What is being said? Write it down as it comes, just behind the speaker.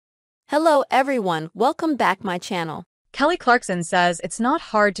Hello everyone, welcome back my channel. Kelly Clarkson says it's not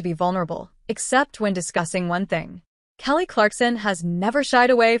hard to be vulnerable, except when discussing one thing. Kelly Clarkson has never shied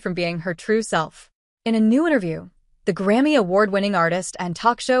away from being her true self. In a new interview, the Grammy Award-winning artist and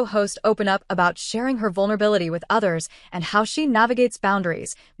talk show host opened up about sharing her vulnerability with others and how she navigates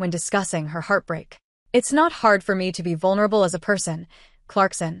boundaries when discussing her heartbreak. It's not hard for me to be vulnerable as a person,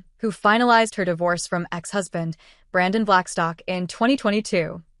 Clarkson, who finalized her divorce from ex-husband Brandon Blackstock in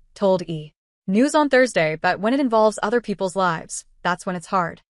 2022, told E! News on Thursday, but when it involves other people's lives, that's when it's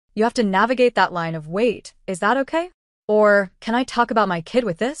hard. You have to navigate that line of, wait, is that okay? Or, can I talk about my kid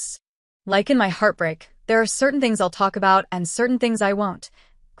with this? Like in my heartbreak, there are certain things I'll talk about and certain things I won't,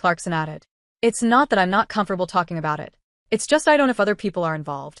 Clarkson added. It's not that I'm not comfortable talking about it. It's just I don't know if other people are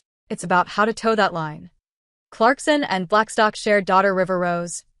involved. It's about how to toe that line. Clarkson and Blackstock shared daughter River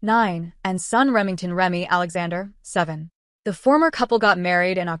Rose, 9, and son Remington Remy Alexander, 7. The former couple got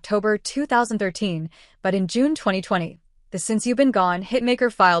married in October 2013, but in June 2020, the Since You've Been Gone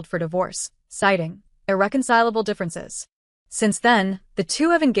hitmaker filed for divorce, citing irreconcilable differences. Since then, the two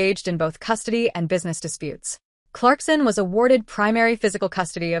have engaged in both custody and business disputes. Clarkson was awarded primary physical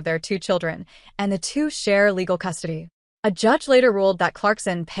custody of their 2 children, and the two share legal custody. A judge later ruled that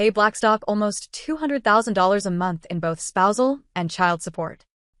Clarkson pay Blackstock almost $200,000 a month in both spousal and child support.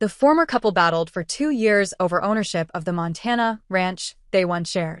 The former couple battled for 2 years over ownership of the Montana ranch they once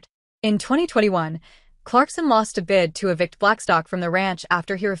shared. In 2021, Clarkson lost a bid to evict Blackstock from the ranch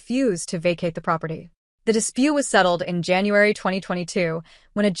after he refused to vacate the property. The dispute was settled in January 2022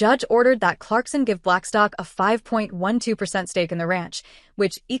 when a judge ordered that Clarkson give Blackstock a 5.12% stake in the ranch,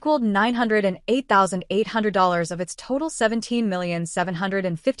 which equaled $908,800 of its total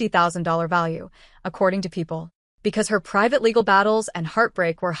 $17,750,000 value, according to People. Because her private legal battles and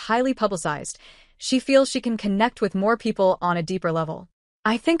heartbreak were highly publicized, she feels she can connect with more people on a deeper level.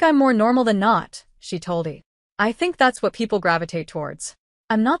 I think I'm more normal than not, she told E! I think that's what people gravitate towards.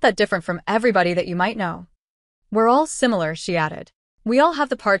 I'm not that different from everybody that you might know. We're all similar, she added. We all have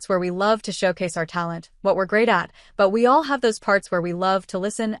the parts where we love to showcase our talent, what we're great at, but we all have those parts where we love to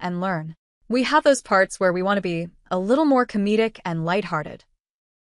listen and learn. We have those parts where we want to be a little more comedic and lighthearted.